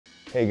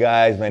Hey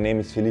guys, my name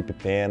is Felipe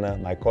Pena.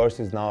 My course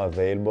is now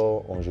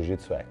available on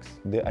Jiu-Jitsu X.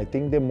 I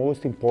think the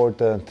most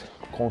important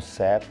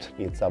concept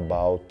is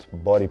about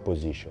body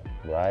position,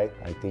 right?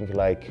 I think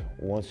like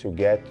once you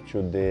get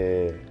to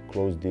the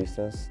close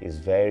distance, it's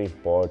very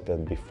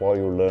important before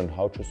you learn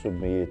how to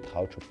submit,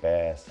 how to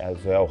pass,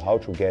 as well how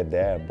to get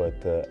there,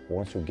 but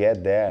once you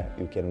get there,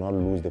 you cannot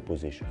lose the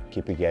position.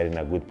 Keep getting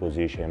a good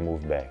position and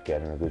move back,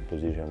 get in a good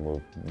position,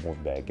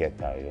 move back, get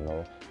tired, you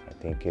know? I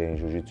think in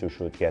Jiu-Jitsu you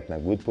should get in a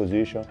good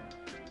position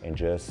and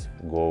just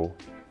go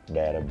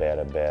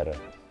better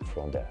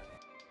from there.